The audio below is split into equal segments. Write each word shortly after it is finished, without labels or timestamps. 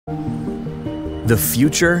The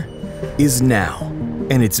future is now,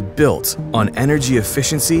 and it's built on energy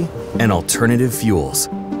efficiency and alternative fuels.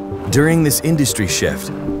 During this industry shift,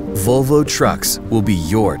 Volvo Trucks will be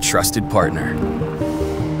your trusted partner.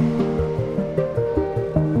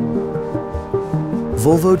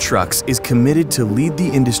 Volvo Trucks is committed to lead the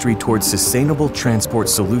industry towards sustainable transport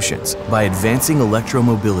solutions by advancing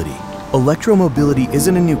electromobility. Electromobility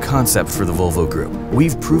isn't a new concept for the Volvo Group.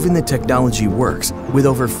 We've proven the technology works with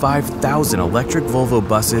over 5,000 electric Volvo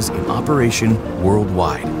buses in operation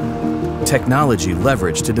worldwide. Technology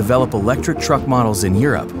leveraged to develop electric truck models in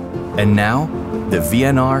Europe, and now the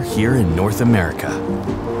VNR here in North America.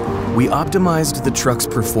 We optimized the truck's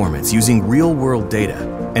performance using real-world data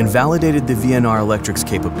and validated the VNR Electric's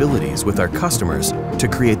capabilities with our customers to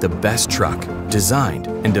create the best truck, designed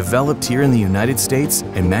and developed here in the United States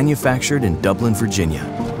and manufactured in Dublin, Virginia.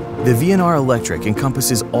 The VNR Electric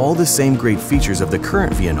encompasses all the same great features of the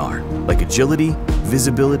current VNR, like agility,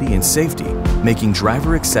 visibility, and safety, making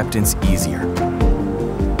driver acceptance easier.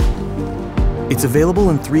 It's available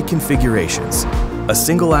in 3 configurations: a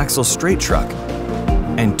single-axle straight truck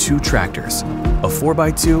and 2 tractors, a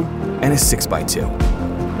 4x2 and a 6x2.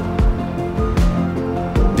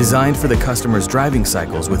 Designed for the customer's driving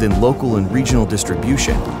cycles within local and regional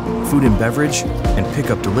distribution, food and beverage, and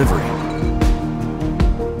pickup delivery.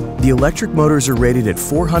 The electric motors are rated at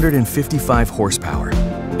 455 horsepower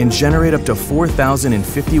and generate up to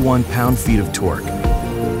 4,051 pound-feet of torque.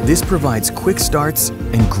 This provides quick starts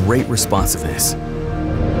and great responsiveness.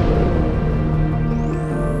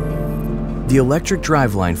 The electric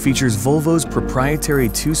driveline features Volvo's proprietary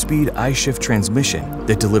 2-speed I-Shift transmission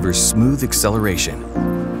that delivers smooth acceleration.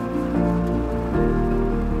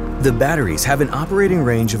 The batteries have an operating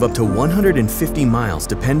range of up to 150 miles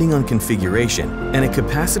depending on configuration and a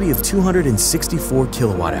capacity of 264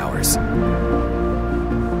 kilowatt-hours.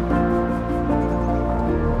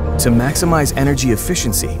 To maximize energy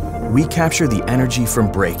efficiency, we capture the energy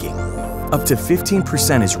from braking. Up to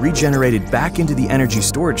 15% is regenerated back into the energy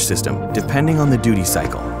storage system depending on the duty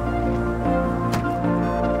cycle.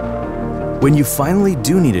 When you finally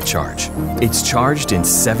do need a charge, it's charged in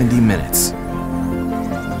 70 minutes.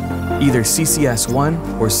 Either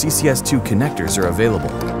CCS1 or CCS2 connectors are available.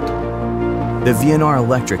 The VNR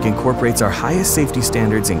Electric incorporates our highest safety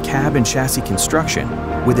standards in cab and chassis construction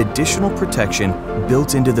with additional protection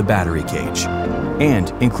built into the battery cage, and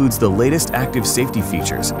includes the latest active safety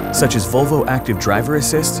features such as Volvo Active Driver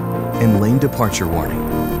Assist and Lane Departure Warning.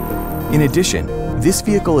 In addition, this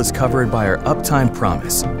vehicle is covered by our Uptime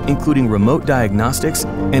Promise, including remote diagnostics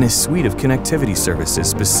and a suite of connectivity services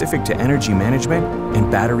specific to energy management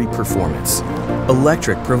and battery performance.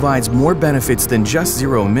 Electric provides more benefits than just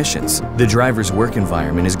zero emissions. The driver's work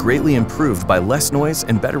environment is greatly improved by less noise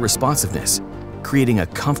and better responsiveness, creating a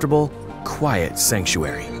comfortable, quiet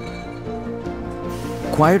sanctuary.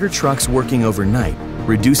 Quieter trucks working overnight,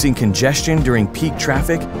 reducing congestion during peak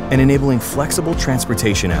traffic and enabling flexible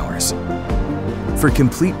transportation hours. For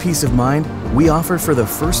complete peace of mind, we offer for the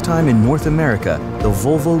first time in North America the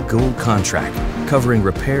Volvo Gold Contract, covering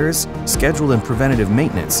repairs, scheduled and preventative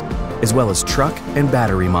maintenance, as well as truck and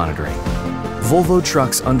battery monitoring. Volvo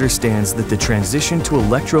Trucks understands that the transition to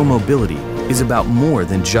electromobility is about more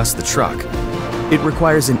than just the truck. It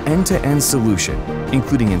requires an end-to-end solution,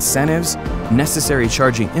 including incentives, necessary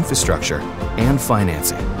charging infrastructure, and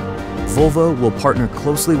financing. Volvo will partner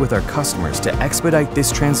closely with our customers to expedite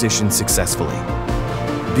this transition successfully.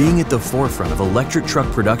 Being at the forefront of electric truck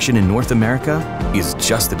production in North America is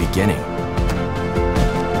just the beginning.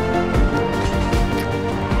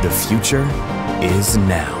 The future is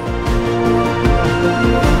now.